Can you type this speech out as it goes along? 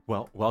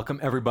Well, welcome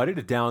everybody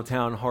to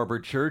Downtown Harbor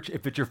Church.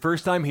 If it's your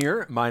first time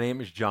here, my name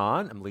is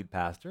John. I'm lead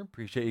pastor.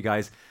 Appreciate you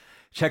guys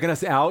checking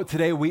us out.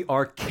 Today we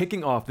are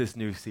kicking off this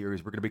new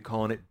series. We're going to be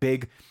calling it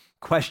Big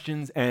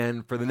Questions.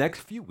 And for the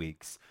next few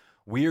weeks,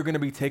 we are going to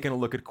be taking a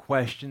look at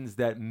questions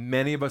that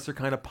many of us are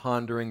kind of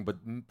pondering, but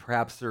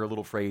perhaps they're a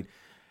little afraid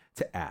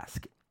to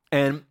ask.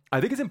 And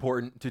I think it's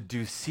important to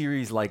do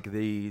series like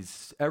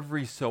these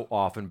every so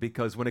often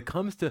because when it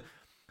comes to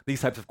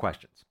these types of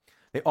questions,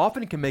 they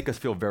often can make us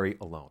feel very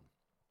alone.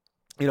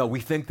 You know,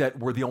 we think that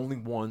we're the only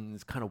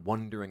ones kind of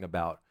wondering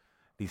about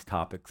these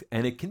topics,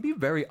 and it can be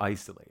very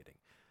isolating.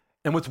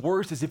 And what's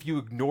worse is if you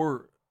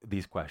ignore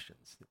these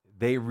questions,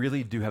 they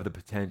really do have the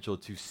potential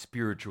to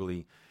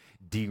spiritually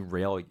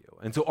derail you.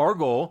 And so our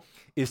goal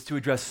is to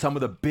address some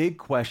of the big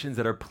questions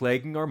that are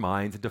plaguing our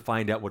minds and to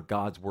find out what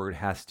God's word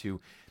has to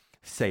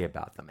say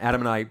about them.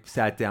 Adam and I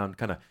sat down,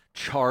 kind of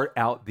chart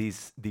out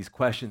these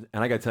questions,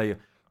 and I got to tell you,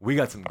 we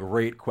got some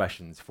great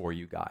questions for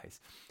you guys.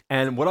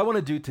 And what I want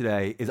to do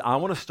today is I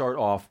want to start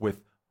off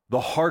with the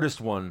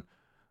hardest one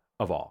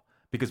of all.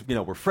 Because, you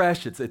know, we're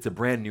fresh, it's a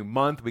brand new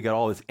month, we got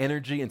all this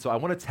energy, and so I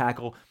want to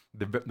tackle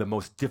the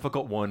most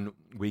difficult one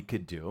we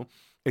could do.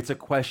 It's a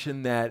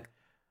question that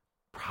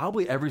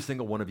probably every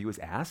single one of you has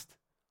asked.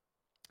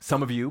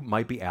 Some of you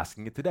might be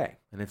asking it today,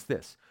 and it's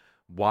this: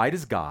 why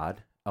does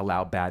God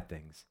allow bad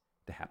things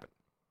to happen?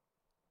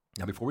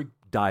 Now, before we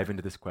dive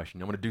into this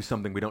question, I want to do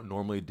something we don't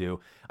normally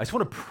do. I just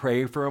want to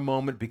pray for a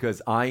moment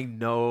because I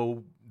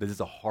know this is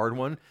a hard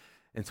one,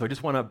 and so I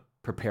just want to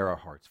prepare our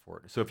hearts for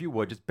it. So if you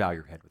would, just bow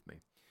your head with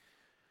me.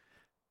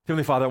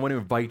 Heavenly Father, I want to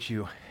invite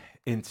you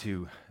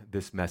into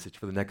this message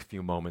for the next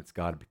few moments,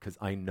 God, because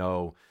I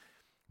know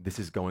this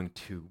is going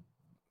to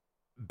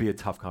be a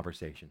tough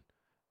conversation.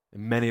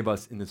 And many of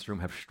us in this room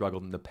have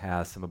struggled in the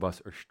past. Some of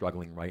us are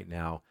struggling right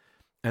now.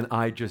 And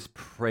I just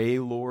pray,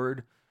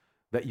 Lord,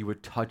 that you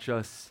would touch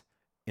us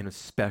in a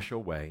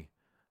special way.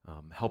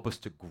 Help us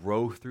to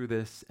grow through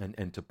this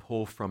and to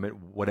pull from it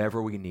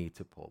whatever we need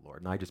to pull,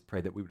 Lord. And I just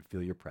pray that we would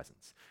feel your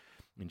presence.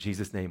 In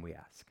Jesus' name we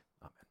ask.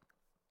 Amen.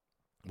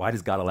 Why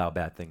does God allow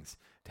bad things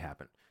to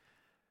happen?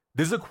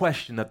 This is a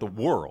question that the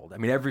world,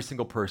 every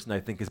single person I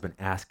think has been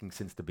asking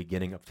since the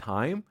beginning of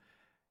time.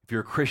 If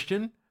you're a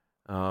Christian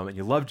and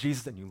you love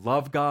Jesus and you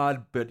love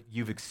God, but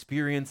you've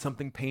experienced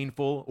something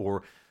painful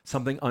or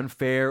something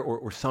unfair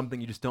or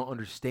something you just don't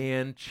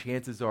understand,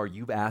 chances are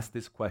you've asked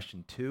this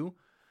question too.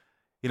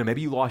 You know,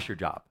 maybe you lost your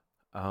job.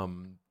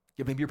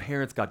 Maybe your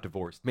parents got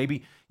divorced.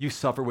 Maybe you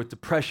suffer with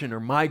depression or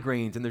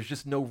migraines and there's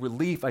just no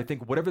relief. I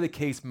think whatever the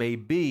case may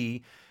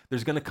be,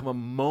 there's going to come a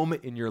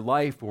moment in your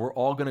life where we're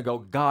all going to go,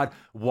 God,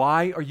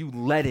 why are you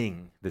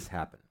letting this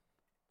happen?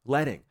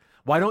 Why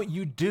don't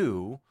you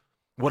do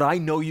what I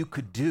know you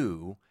could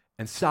do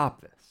and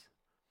stop this?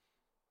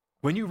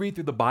 When you read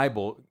through the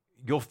Bible,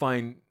 you'll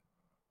find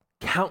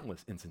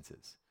countless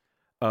instances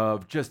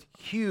of just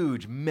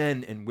huge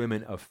men and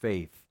women of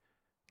faith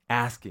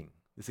asking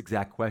this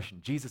exact question.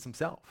 Jesus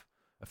himself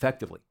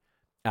effectively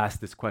asked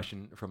this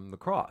question from the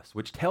cross,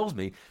 which tells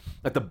me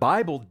that the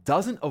Bible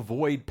doesn't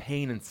avoid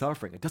pain and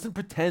suffering. It doesn't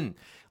pretend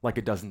like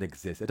it doesn't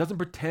exist. It doesn't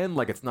pretend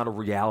like it's not a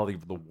reality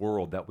of the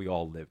world that we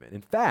all live in.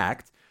 In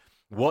fact,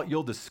 what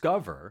you'll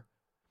discover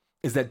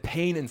is that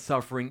pain and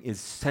suffering is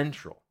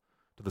central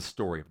to the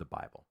story of the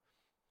Bible.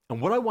 And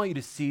what I want you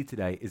to see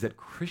today is that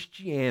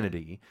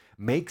Christianity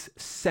makes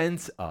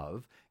sense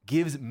of,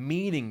 gives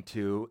meaning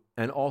to,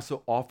 and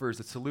also offers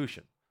a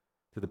solution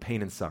to the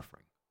pain and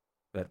suffering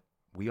that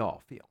we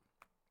all feel.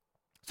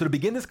 So to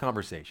begin this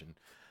conversation,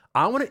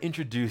 I want to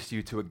introduce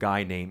you to a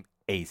guy named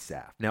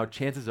Asaph. Now,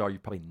 chances are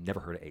you've probably never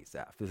heard of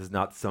Asaph. This is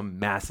not some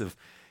massive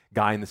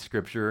guy in the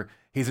scripture.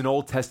 He's an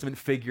Old Testament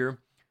figure.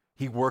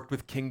 He worked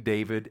with King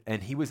David,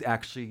 and he was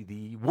actually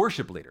the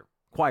worship leader,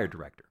 choir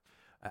director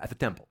at the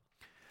temple.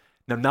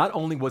 Now, not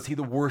only was he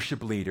the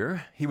worship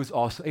leader, he was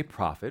also a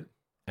prophet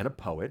and a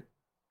poet,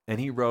 and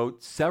he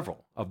wrote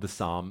several of the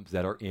Psalms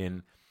that are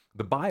in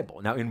the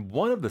Bible. Now, in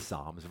one of the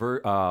Psalms,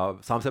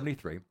 Psalm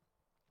 73,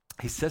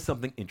 he says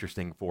something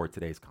interesting for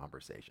today's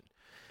conversation.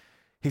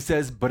 He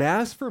says, "But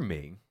as for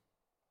me,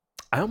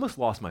 I almost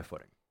lost my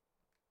footing."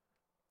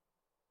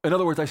 In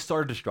other words, I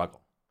started to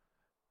struggle.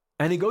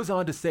 And he goes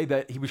on to say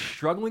that he was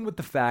struggling with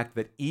the fact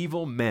that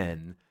evil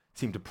men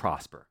seem to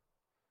prosper.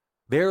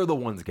 They're the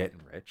ones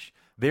getting rich.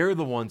 They're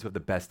the ones who have the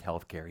best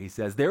health care. He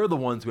says they're the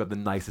ones who have the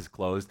nicest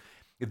clothes.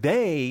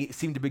 They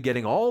seem to be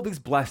getting all these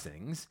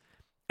blessings,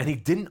 and he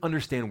didn't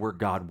understand where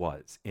God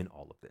was in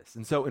all of this.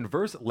 And so in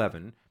verse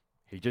 11,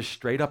 he just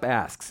straight up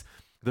asks,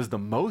 does the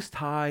Most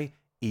High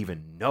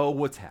even know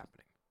what's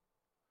happening?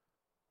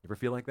 You ever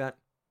feel like that?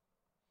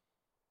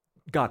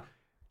 God,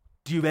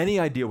 do you have any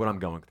idea what I'm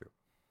going through?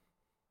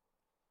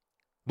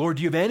 Lord,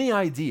 do you have any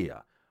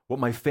idea what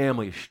my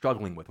family is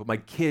struggling with, what my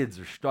kids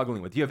are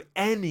struggling with? Do you have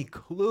any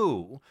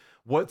clue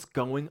what's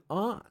going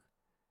on?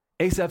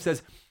 Asaph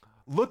says,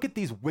 look at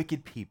these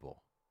wicked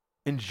people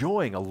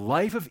enjoying a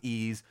life of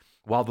ease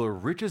while the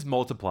riches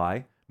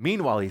multiply.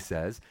 Meanwhile, he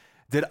says,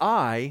 did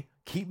I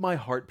keep my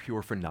heart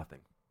pure for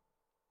nothing?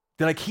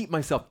 Did I keep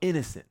myself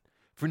innocent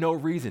for no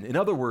reason. In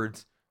other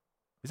words,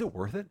 is it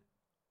worth it?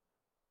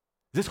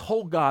 Is this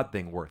whole God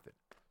thing worth it?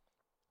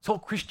 This whole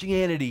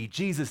Christianity,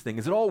 Jesus thing,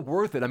 is it all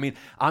worth it? I mean,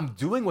 I'm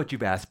doing what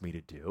you've asked me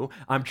to do.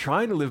 I'm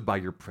trying to live by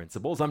your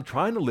principles. I'm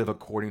trying to live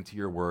according to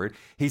your word.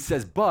 He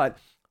says, but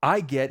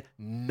I get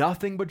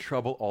nothing but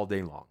trouble all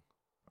day long.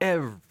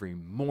 Every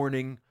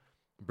morning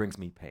brings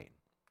me pain.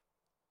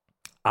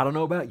 I don't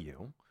know about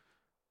you,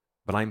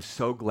 but I'm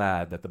so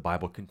glad that the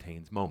Bible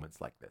contains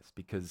moments like this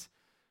because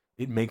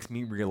it makes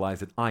me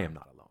realize that I am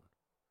not alone,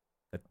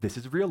 that this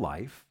is real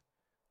life.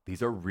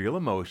 These are real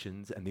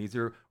emotions, and these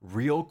are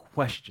real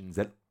questions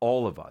that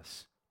all of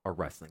us are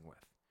wrestling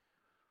with.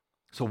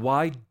 So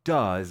why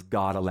does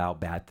God allow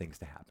bad things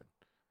to happen?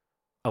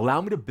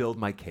 Allow me to build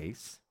my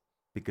case,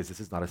 because this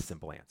is not a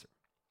simple answer.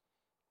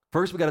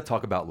 First, we got to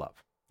talk about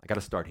love. I got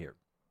to start here.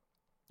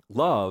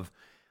 Love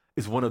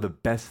is one of the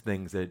best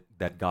things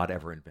that God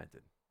ever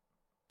invented.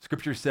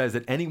 Scripture says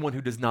that anyone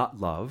who does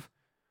not love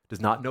does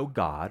not know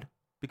God,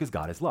 because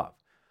God is love.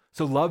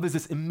 So love is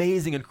this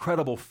amazing,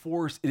 incredible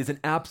force. It is an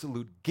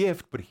absolute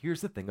gift, but here's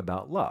the thing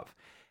about love,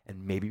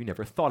 and maybe you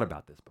never thought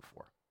about this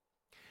before.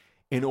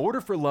 In order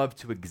for love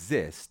to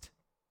exist,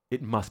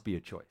 it must be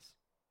a choice,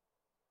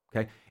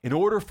 okay? In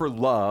order for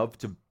love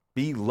to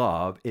be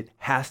love, it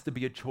has to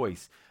be a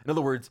choice. In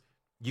other words,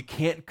 you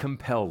can't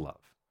compel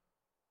love.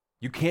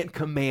 You can't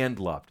command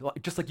love.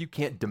 Just like you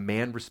can't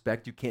demand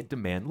respect, you can't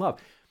demand love.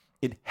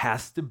 It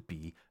has to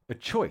be a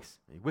choice.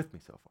 Are you with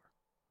me so far?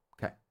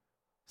 Okay,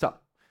 so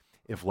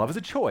if love is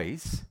a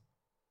choice,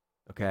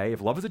 okay,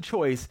 if love is a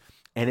choice,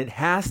 and it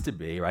has to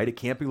be, right? It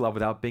can't be love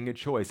without being a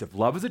choice. If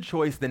love is a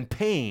choice, then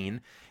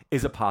pain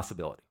is a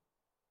possibility.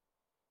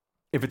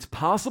 If it's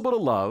possible to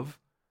love,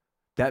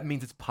 that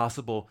means it's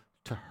possible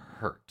to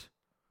hurt.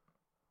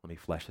 Let me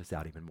flesh this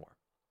out even more.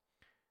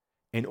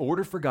 In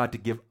order for God to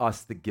give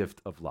us the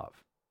gift of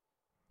love,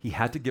 he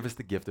had to give us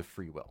the gift of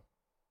free will,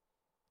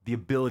 the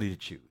ability to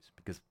choose,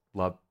 because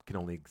love can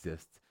only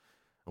exist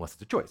unless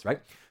it's a choice,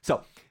 right?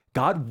 So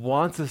God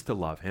wants us to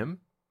love him.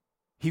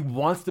 He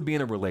wants to be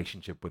in a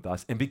relationship with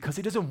us. And because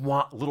he doesn't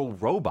want little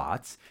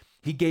robots,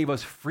 he gave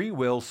us free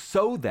will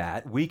so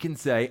that we can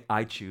say,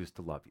 I choose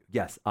to love you.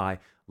 Yes, I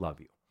love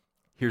you.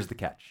 Here's the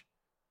catch.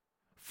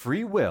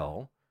 Free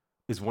will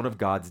is one of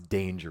God's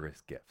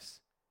dangerous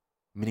gifts,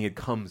 meaning it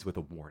comes with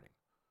a warning.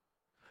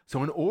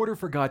 So in order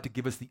for God to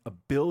give us the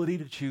ability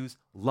to choose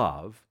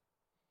love,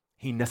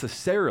 he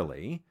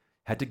necessarily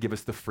had to give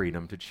us the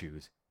freedom to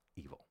choose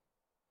evil.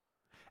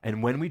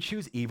 And when we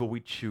choose evil, we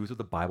choose what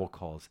the Bible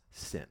calls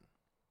sin.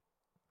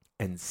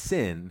 And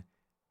sin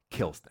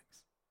kills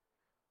things.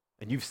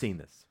 And you've seen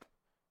this.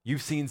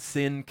 You've seen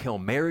sin kill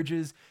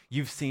marriages.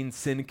 You've seen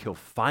sin kill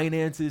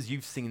finances.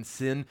 You've seen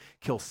sin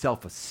kill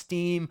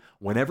self-esteem.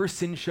 Whenever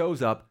sin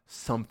shows up,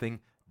 something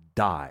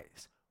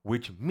dies,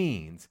 which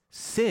means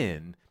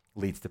sin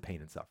leads to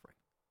pain and suffering.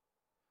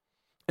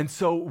 And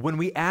so when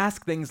we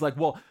ask things like,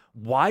 well,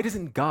 why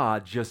doesn't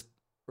God just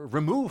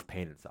remove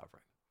pain and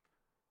suffering?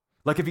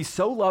 Like, if he's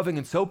so loving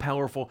and so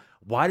powerful,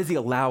 why does he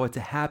allow it to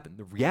happen?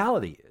 The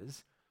reality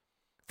is,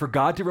 for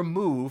God to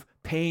remove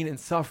pain and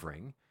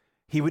suffering,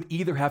 he would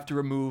either have to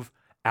remove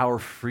our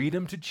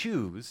freedom to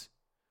choose,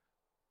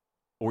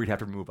 or he'd have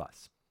to remove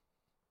us.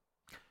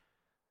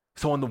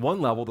 So on the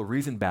one level, the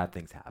reason bad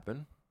things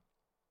happen,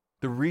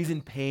 the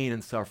reason pain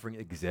and suffering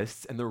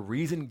exists, and the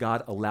reason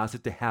God allows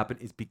it to happen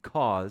is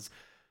because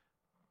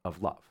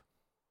of love.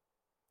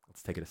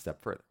 Let's take it a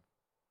step further.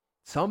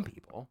 Some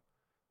people,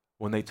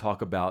 when they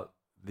talk about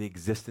the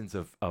existence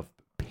of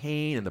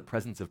pain and the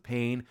presence of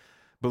pain,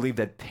 believe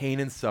that pain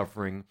and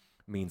suffering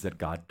means that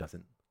God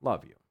doesn't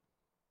love you.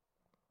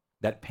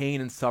 That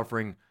pain and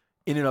suffering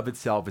in and of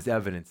itself is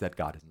evidence that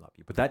God doesn't love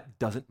you. But that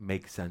doesn't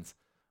make sense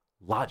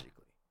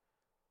logically,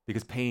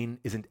 because pain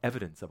isn't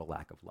evidence of a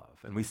lack of love.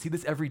 And we see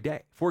this every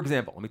day. For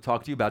example, let me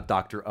talk to you about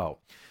Dr. O.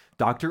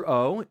 Dr.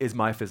 O is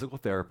my physical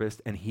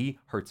therapist, and he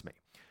hurts me.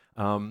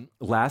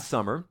 Last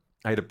summer,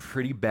 I had a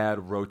pretty bad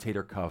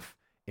rotator cuff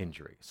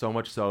injury, so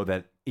much so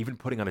that even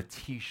putting on a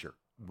t-shirt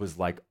was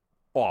like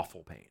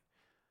awful pain.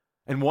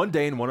 And one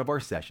day in one of our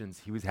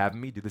sessions, he was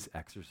having me do this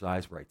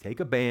exercise where I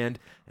take a band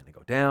and I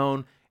go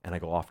down and I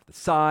go off to the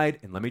side.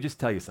 And let me just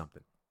tell you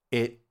something.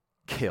 It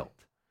killed.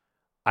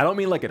 I don't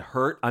mean like it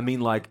hurt. I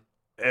mean like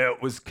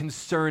it was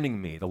concerning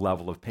me, the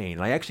level of pain.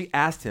 And I actually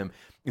asked him,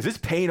 is this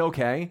pain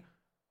okay?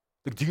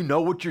 Like, do you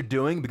know what you're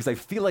doing? Because I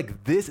feel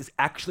like this is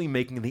actually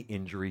making the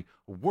injury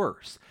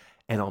worse.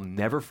 And I'll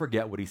never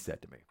forget what he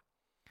said to me.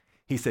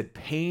 He said,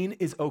 pain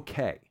is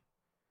okay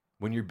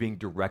when you're being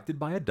directed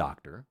by a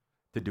doctor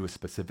to do a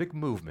specific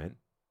movement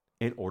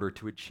in order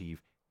to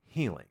achieve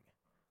healing.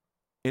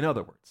 In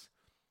other words,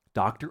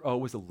 Dr. O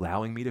was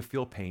allowing me to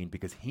feel pain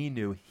because he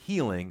knew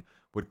healing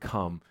would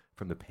come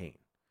from the pain.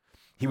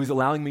 He was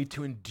allowing me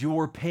to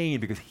endure pain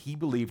because he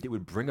believed it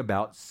would bring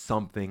about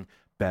something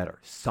better.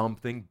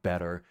 Something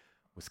better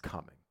was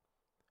coming.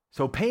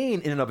 So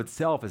pain in and of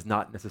itself is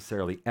not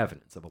necessarily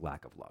evidence of a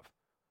lack of love.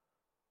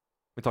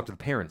 Let me talk to the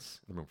parents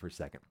in the room for a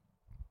second.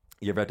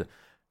 You ever had to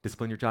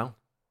discipline your child?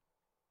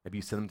 Maybe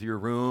you send them to your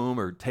room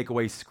or take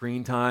away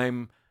screen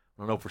time.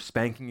 I don't know if we're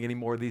spanking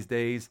anymore these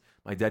days.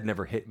 My dad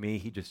never hit me.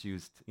 He just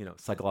used,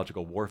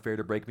 psychological warfare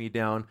to break me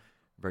down.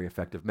 Very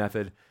effective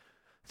method.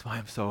 That's why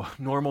I'm so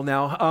normal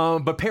now.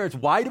 But parents,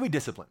 why do we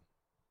discipline?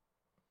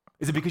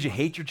 Is it because you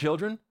hate your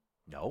children?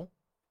 No.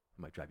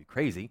 It might drive you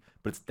crazy,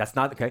 but that's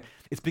not okay.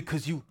 It's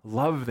because you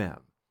love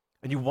them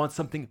and you want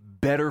something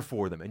better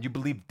for them and you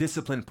believe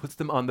discipline puts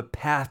them on the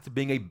path to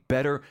being a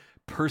better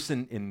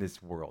person in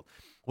this world.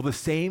 Well, the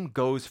same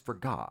goes for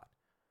God.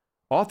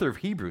 Author of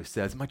Hebrews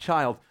says, my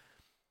child,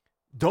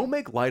 don't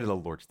make light of the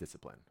Lord's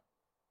discipline.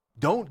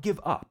 Don't give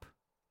up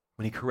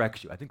when he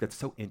corrects you. I think that's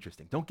so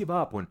interesting. Don't give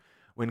up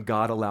when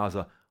God allows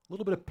a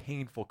little bit of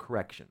painful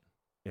correction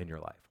in your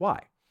life.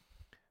 Why?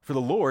 For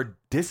the Lord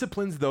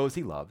disciplines those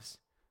he loves,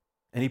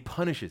 and he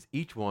punishes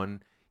each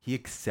one he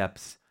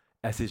accepts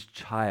as his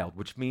child,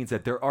 which means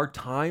that there are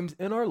times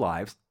in our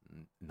lives,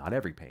 not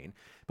every pain,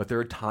 but there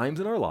are times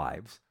in our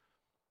lives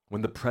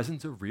when the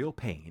presence of real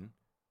pain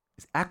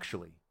is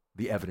actually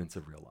the evidence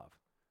of real love.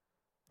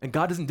 And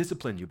God doesn't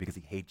discipline you because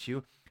he hates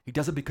you. He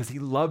does it because he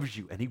loves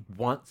you and he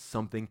wants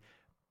something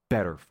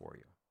better for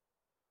you.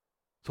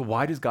 So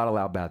why does God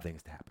allow bad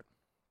things to happen?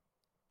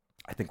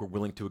 I think we're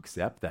willing to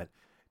accept that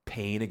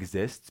pain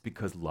exists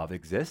because love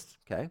exists.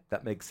 Okay,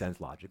 that makes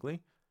sense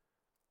logically.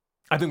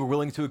 I think we're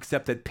willing to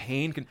accept that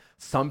pain can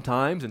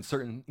sometimes in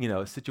certain,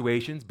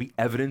 situations be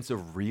evidence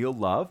of real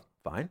love.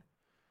 Fine.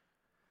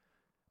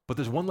 But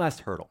there's one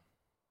last hurdle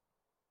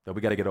that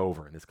we got to get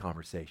over in this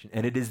conversation,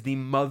 and it is the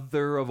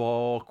mother of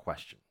all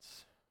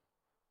questions.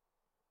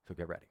 So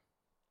get ready.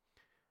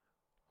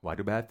 Why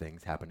do bad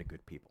things happen to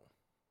good people?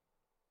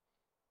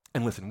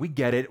 And listen, we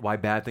get it, why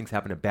bad things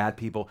happen to bad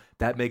people.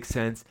 That makes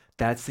sense.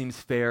 That seems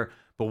fair.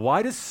 But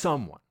why does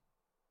someone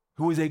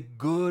who is a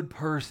good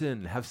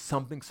person have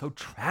something so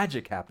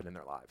tragic happen in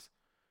their lives?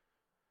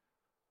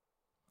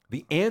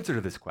 The answer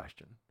to this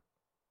question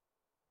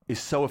is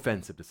so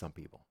offensive to some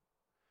people.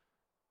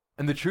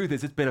 And the truth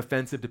is, it's been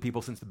offensive to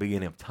people since the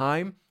beginning of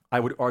time. I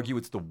would argue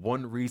it's the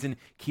one reason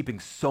keeping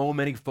so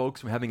many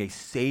folks from having a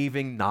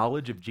saving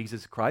knowledge of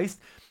Jesus Christ.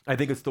 I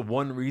think it's the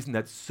one reason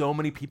that so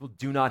many people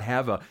do not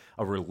have a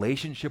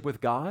relationship with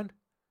God.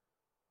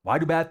 Why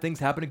do bad things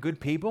happen to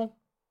good people?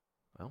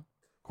 Well,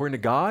 according to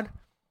God,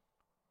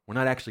 we're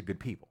not actually good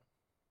people.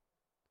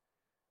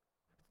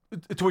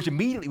 To which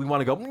immediately we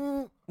want to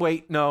go,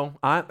 wait, no,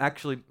 I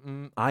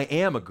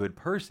am a good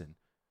person.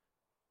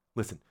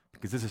 Listen,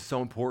 because this is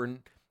so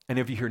important. And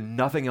if you hear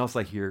nothing else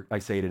I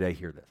say today,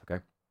 hear this,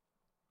 okay?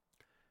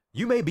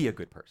 You may be a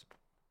good person.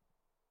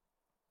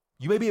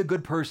 You may be a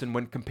good person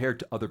when compared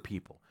to other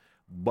people,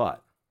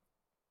 but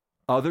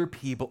other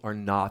people are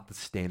not the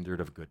standard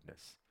of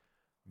goodness.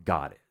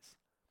 God is.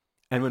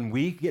 And when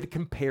we get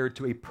compared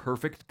to a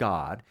perfect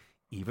God,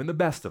 even the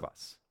best of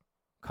us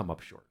come up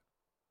short.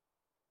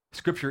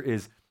 Scripture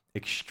is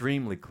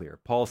extremely clear.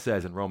 Paul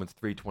says in Romans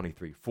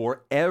 3:23,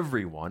 for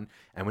everyone,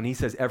 and when he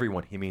says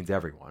everyone, he means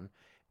everyone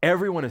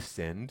has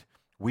sinned.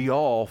 We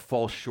all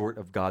fall short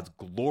of God's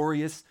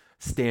glorious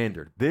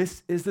standard.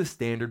 This is the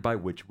standard by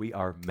which we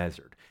are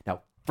measured.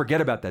 Now,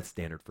 forget about that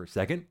standard for a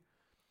second,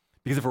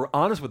 because if we're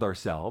honest with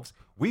ourselves,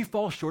 we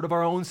fall short of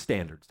our own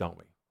standards, don't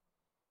we?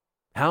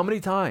 How many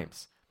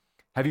times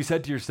have you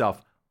said to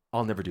yourself,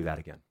 I'll never do that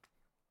again.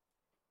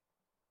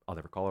 I'll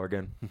never call her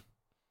again.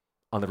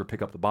 I'll never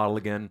pick up the bottle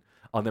again.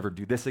 I'll never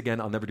do this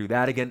again. I'll never do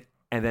that again.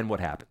 And then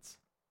what happens?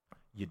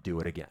 You do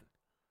it again.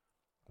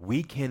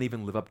 We can't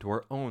even live up to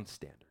our own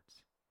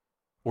standards.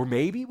 Or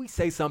maybe we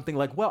say something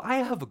like, well, I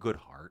have a good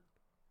heart.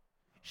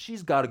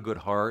 She's got a good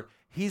heart.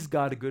 He's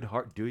got a good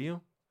heart. Do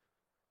you?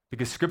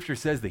 Because Scripture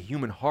says the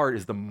human heart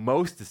is the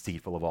most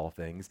deceitful of all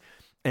things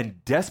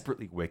and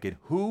desperately wicked.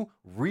 Who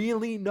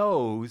really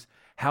knows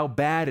how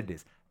bad it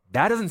is?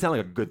 That doesn't sound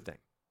like a good thing.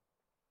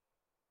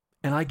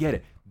 And I get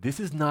it. This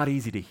is not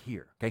easy to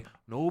hear, okay?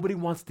 Nobody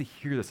wants to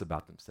hear this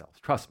about themselves.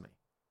 Trust me.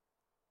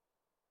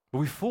 But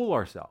we fool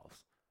ourselves.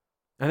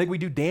 I think we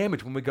do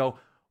damage when we go,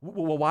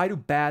 well, why do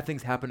bad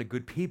things happen to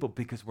good people?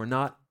 Because we're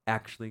not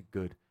actually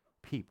good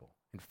people.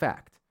 In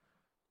fact,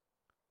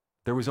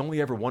 there was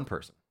only ever one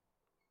person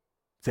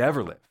to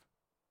ever live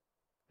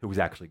who was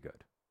actually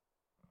good.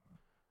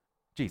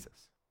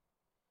 Jesus.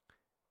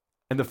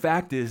 And the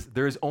fact is,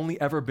 there has only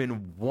ever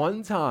been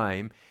one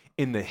time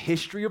in the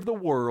history of the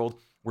world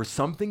where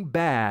something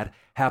bad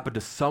happened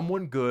to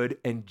someone good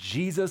and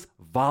Jesus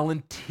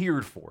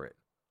volunteered for it.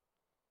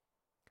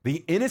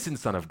 The innocent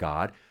Son of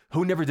God,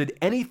 who never did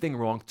anything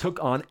wrong,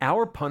 took on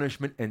our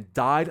punishment and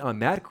died on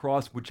that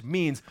cross, which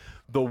means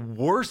the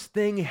worst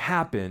thing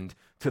happened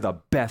to the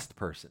best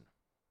person.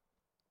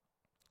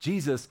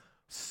 Jesus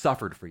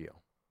suffered for you.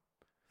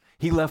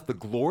 He left the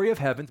glory of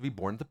heaven to be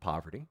born into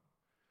poverty.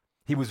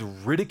 He was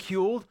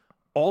ridiculed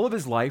all of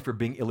his life for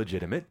being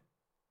illegitimate.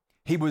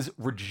 He was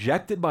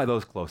rejected by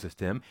those closest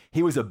to him.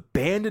 He was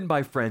abandoned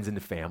by friends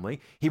and family.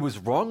 He was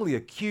wrongly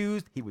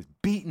accused. He was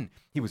beaten.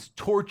 He was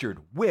tortured,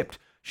 whipped,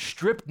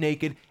 stripped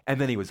naked,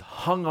 and then he was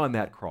hung on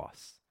that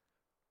cross.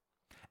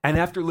 And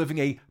after living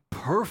a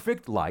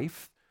perfect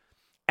life,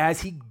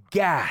 as he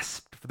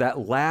gasped for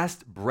that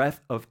last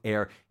breath of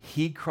air,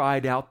 he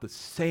cried out the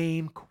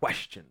same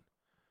question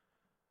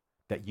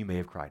that you may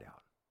have cried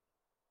out.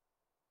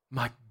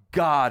 My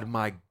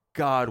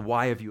God,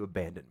 why have you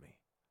abandoned me?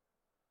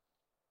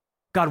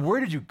 God, where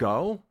did you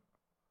go?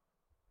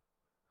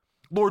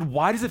 Lord,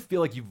 why does it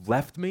feel like you've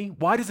left me?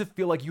 Why does it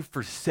feel like you've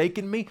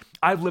forsaken me?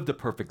 I've lived a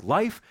perfect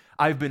life.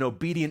 I've been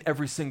obedient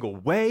every single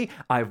way.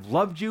 I've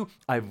loved you.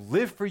 I've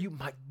lived for you.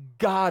 My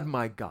God,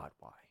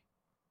 why?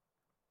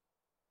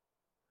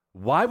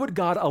 Why would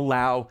God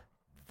allow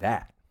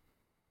that?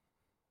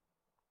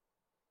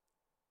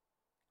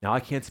 Now, I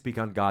can't speak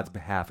on God's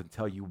behalf and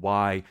tell you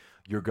why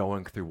you're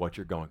going through what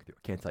you're going through.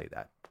 I can't tell you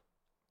that.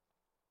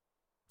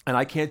 And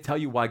I can't tell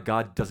you why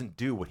God doesn't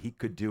do what he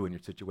could do in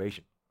your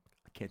situation.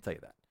 I can't tell you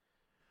that.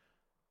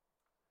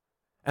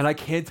 And I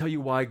can't tell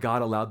you why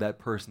God allowed that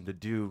person to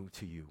do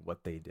to you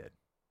what they did.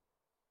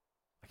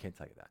 I can't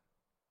tell you that.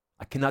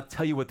 I cannot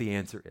tell you what the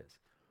answer is.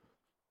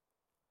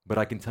 But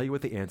I can tell you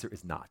what the answer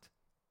is not.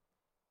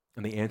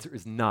 And the answer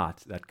is not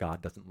that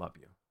God doesn't love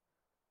you.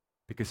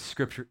 Because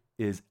Scripture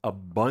is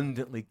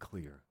abundantly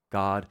clear.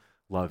 God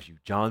loves you.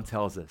 John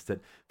tells us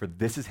that for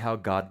this is how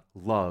God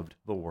loved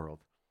the world.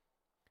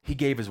 He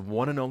gave his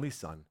one and only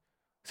Son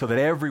so that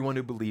everyone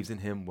who believes in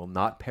him will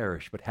not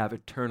perish but have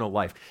eternal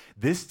life.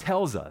 This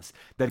tells us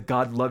that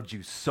God loved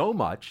you so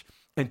much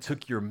and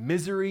took your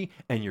misery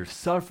and your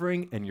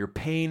suffering and your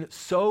pain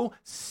so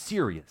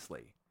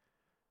seriously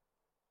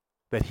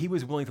that he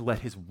was willing to let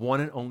his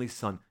one and only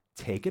Son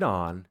take it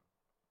on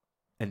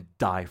and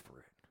die for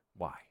it.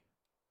 Why?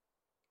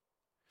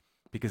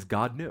 Because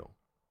God knew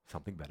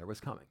something better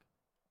was coming.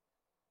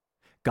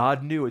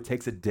 God knew it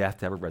takes a death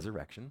to have a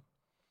resurrection.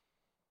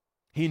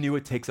 He knew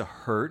it takes a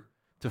hurt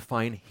to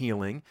find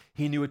healing.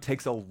 He knew it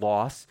takes a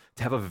loss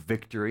to have a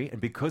victory. And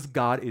because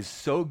God is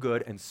so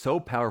good and so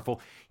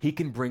powerful, he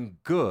can bring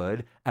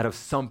good out of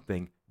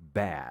something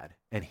bad.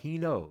 And he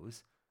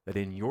knows that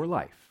in your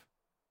life,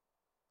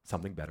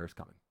 something better is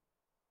coming.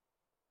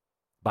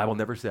 Bible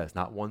never says,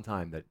 not one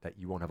time, that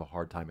you won't have a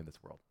hard time in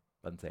this world.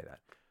 Doesn't say that.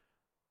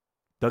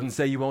 Doesn't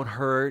say you won't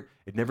hurt.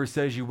 It never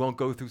says you won't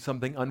go through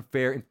something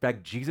unfair. In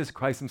fact, Jesus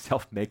Christ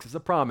himself makes us a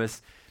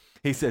promise.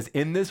 He says,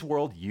 in this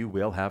world, you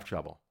will have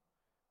trouble.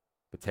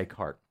 But take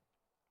heart.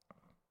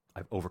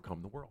 I've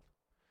overcome the world.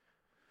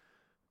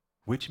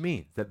 Which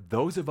means that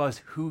those of us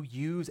who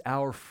use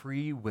our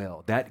free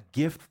will, that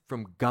gift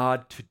from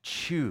God to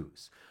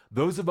choose,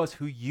 those of us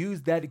who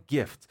use that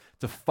gift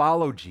to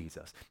follow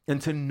Jesus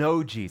and to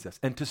know Jesus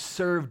and to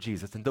serve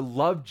Jesus and to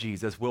love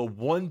Jesus will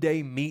one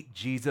day meet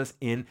Jesus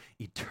in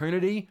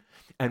eternity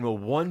and will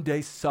one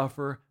day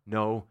suffer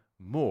no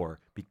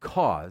more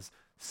because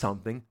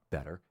something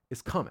better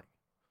is coming.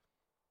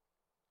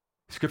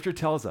 Scripture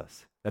tells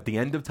us at the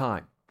end of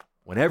time,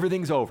 when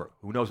everything's over,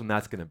 who knows when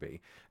that's going to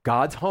be,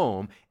 God's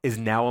home is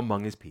now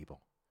among his people.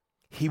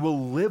 He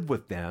will live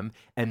with them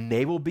and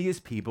they will be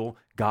his people.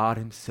 God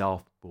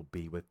himself will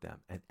be with them.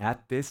 And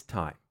at this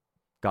time,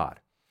 God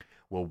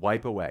will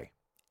wipe away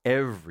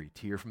every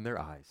tear from their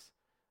eyes.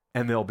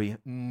 And there'll be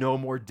no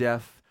more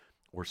death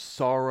or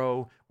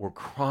sorrow or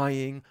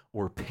crying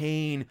or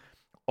pain.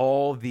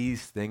 All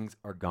these things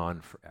are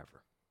gone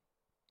forever.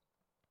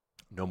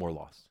 No more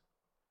loss.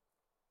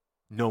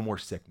 No more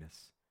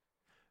sickness,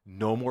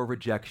 no more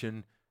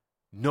rejection,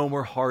 no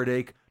more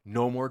heartache,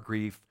 no more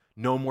grief,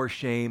 no more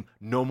shame,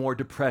 no more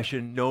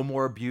depression, no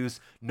more abuse,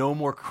 no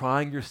more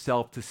crying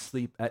yourself to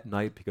sleep at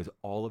night because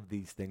all of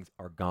these things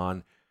are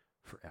gone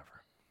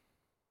forever.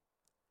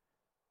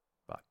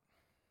 But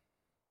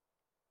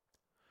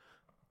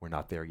we're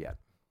not there yet.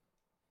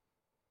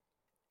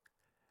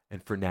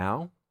 And for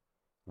now,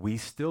 we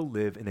still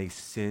live in a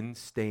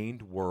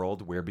sin-stained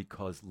world where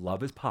because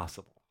love is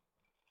possible,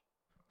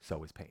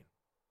 so is pain.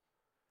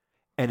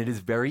 And it is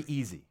very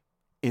easy,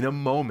 in a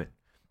moment,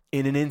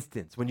 in an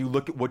instance, when you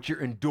look at what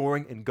you're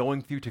enduring and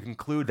going through to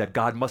conclude that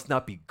God must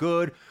not be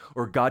good,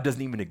 or God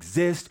doesn't even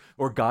exist,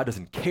 or God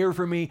doesn't care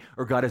for me,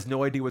 or God has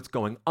no idea what's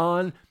going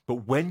on.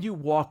 But when you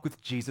walk with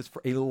Jesus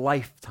for a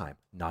lifetime,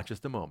 not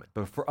just a moment,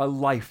 but for a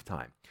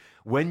lifetime,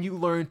 when you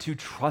learn to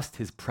trust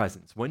his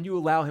presence, when you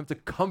allow him to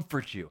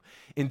comfort you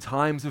in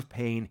times of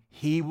pain,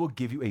 he will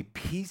give you a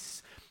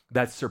peace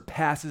that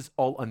surpasses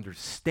all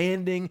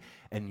understanding,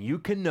 and you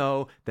can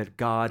know that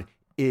God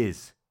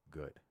is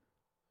good.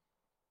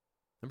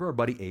 Remember our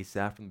buddy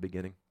Asaph from the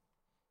beginning?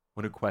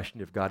 When he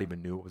questioned if God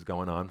even knew what was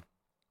going on? I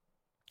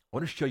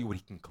want to show you what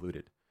he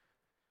concluded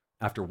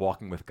after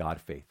walking with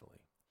God faithfully.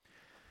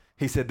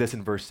 He said this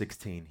in verse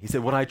 16. He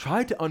said, when I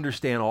tried to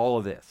understand all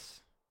of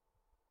this,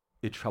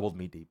 it troubled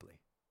me deeply.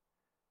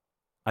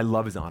 I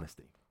love his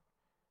honesty.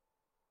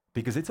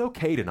 Because it's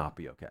okay to not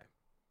be okay.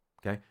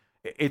 Okay?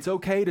 It's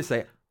okay to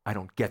say, I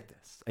don't get this.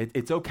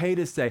 It's okay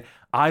to say,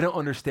 I don't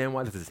understand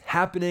why this is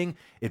happening.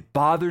 It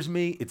bothers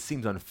me. It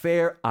seems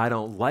unfair. I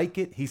don't like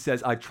it. He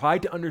says, I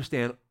tried to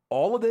understand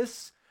all of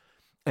this,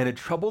 and it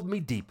troubled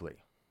me deeply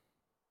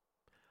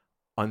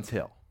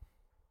until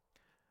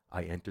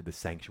I entered the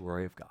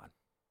sanctuary of God.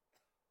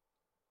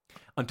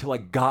 Until I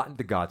got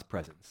into God's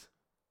presence.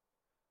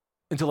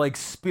 Until I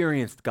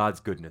experienced God's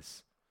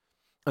goodness.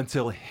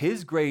 until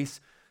his grace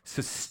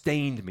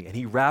sustained me. And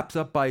he wraps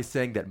up by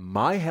saying that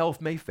my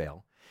health may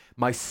fail,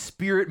 my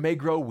spirit may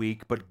grow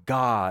weak, but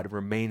God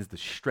remains the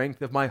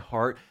strength of my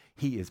heart.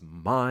 He is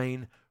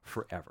mine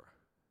forever.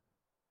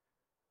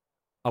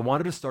 I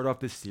wanted to start off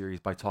this series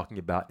by talking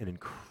about an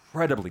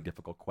incredibly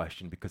difficult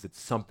question because it's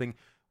something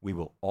we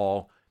will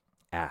all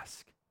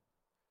ask.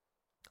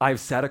 I have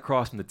sat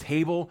across from the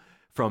table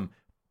from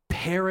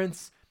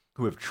parents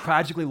who have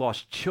tragically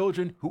lost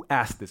children who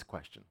ask this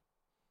question.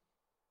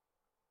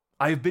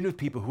 I have been with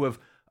people who have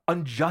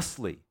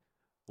unjustly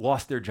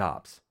lost their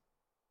jobs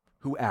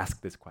who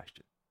ask this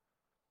question.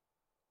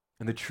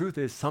 And the truth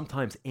is,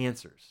 sometimes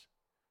answers,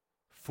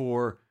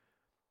 for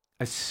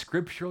as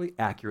scripturally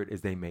accurate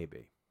as they may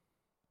be,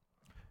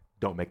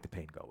 don't make the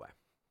pain go away.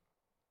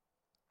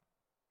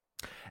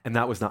 And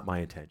that was not my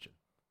intention.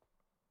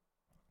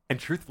 And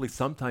truthfully,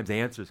 sometimes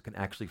answers can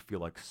actually feel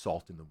like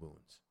salt in the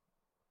wounds.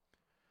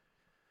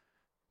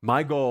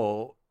 My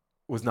goal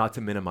was not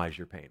to minimize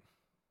your pain.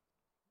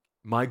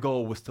 My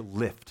goal was to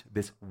lift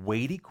this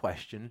weighty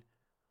question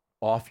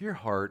off your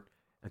heart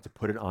and to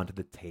put it onto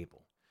the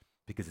table.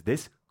 Because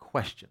this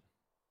question,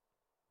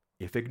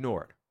 if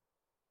ignored,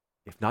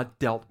 if not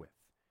dealt with,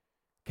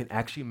 can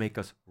actually make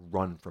us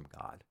run from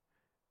God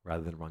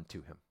rather than run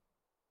to him.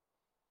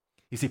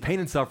 You see, pain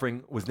and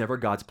suffering was never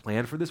God's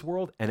plan for this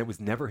world, and it was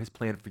never his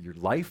plan for your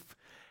life,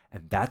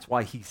 and that's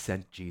why he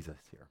sent Jesus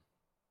here.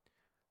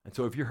 And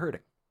so if you're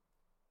hurting,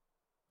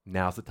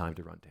 now's the time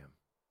to run to him.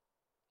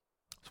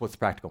 So what's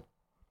practical?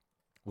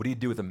 What do you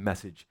do with a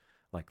message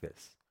like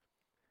this?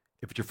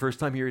 If it's your first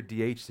time here at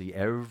DHC,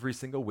 every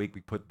single week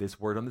we put this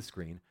word on the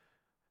screen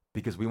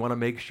because we want to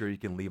make sure you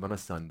can leave on a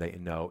Sunday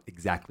and know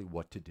exactly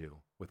what to do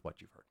with what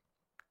you've heard.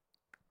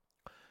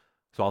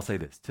 So I'll say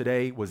this.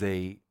 Today was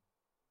a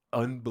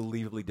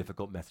unbelievably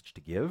difficult message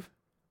to give,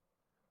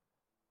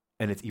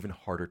 and it's even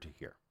harder to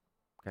hear,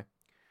 okay?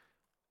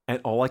 And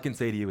all I can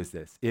say to you is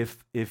this.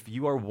 If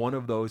you are one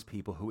of those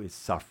people who is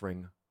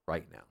suffering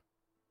right now,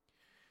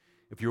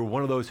 if you're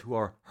one of those who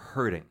are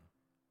hurting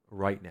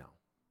right now,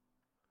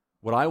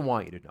 what I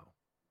want you to know,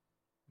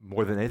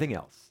 more than anything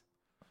else,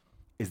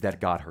 is that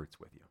God hurts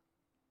with you.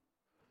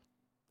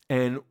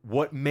 And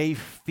what may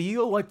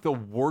feel like the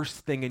worst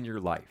thing in your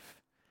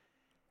life,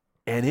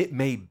 and it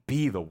may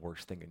be the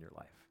worst thing in your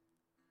life,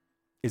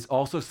 is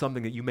also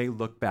something that you may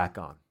look back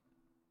on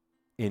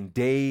in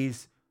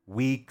days,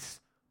 weeks,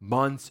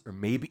 months, or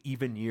maybe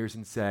even years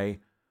and say,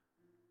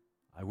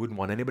 I wouldn't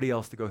want anybody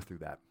else to go through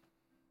that.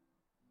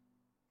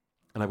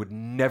 And I would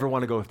never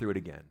want to go through it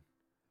again.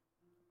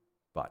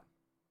 But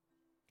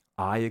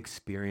I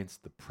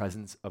experienced the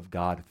presence of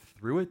God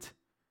through it,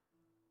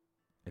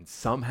 and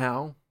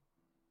somehow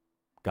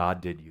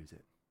God did use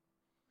it.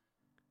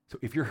 So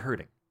if you're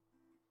hurting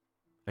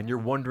and you're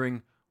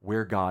wondering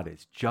where God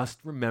is, just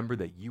remember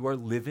that you are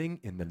living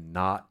in the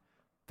not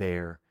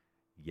there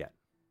yet.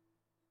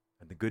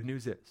 And the good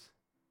news is,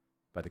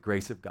 by the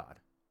grace of God,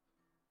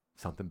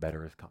 something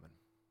better is coming.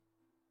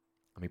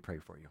 Let me pray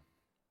for you.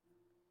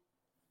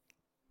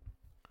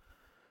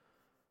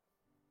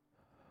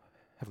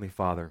 Heavenly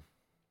Father,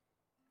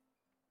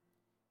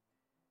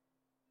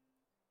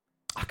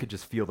 I could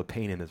just feel the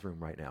pain in this room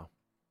right now.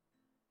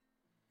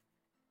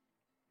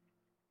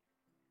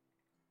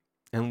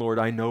 And Lord,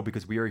 I know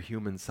because we are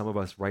humans, some of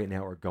us right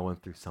now are going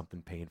through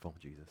something painful,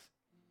 Jesus.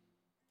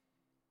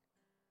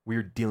 We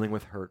are dealing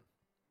with hurt.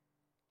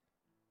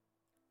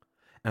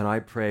 And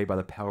I pray by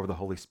the power of the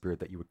Holy Spirit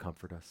that you would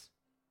comfort us.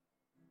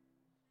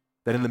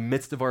 That in the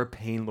midst of our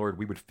pain, Lord,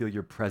 we would feel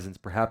your presence,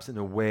 perhaps in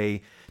a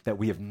way that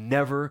we have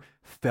never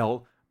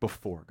felt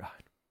before, God.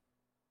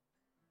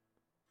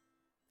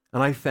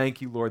 And I thank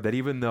you, Lord, that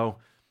even though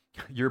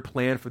your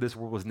plan for this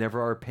world was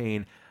never our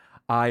pain,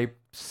 I'm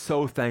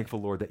so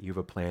thankful, Lord, that you have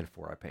a plan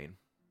for our pain.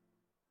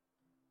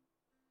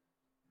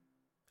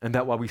 And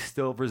that while we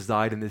still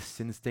reside in this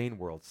sin-stained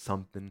world,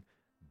 something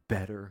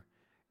better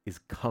is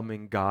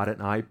coming, God.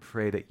 And I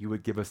pray that you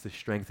would give us the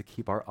strength to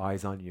keep our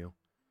eyes on you.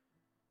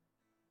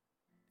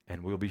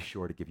 And we'll be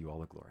sure to give you all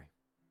the glory.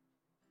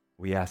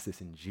 We ask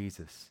this in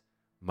Jesus'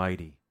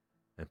 mighty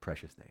and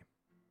precious name.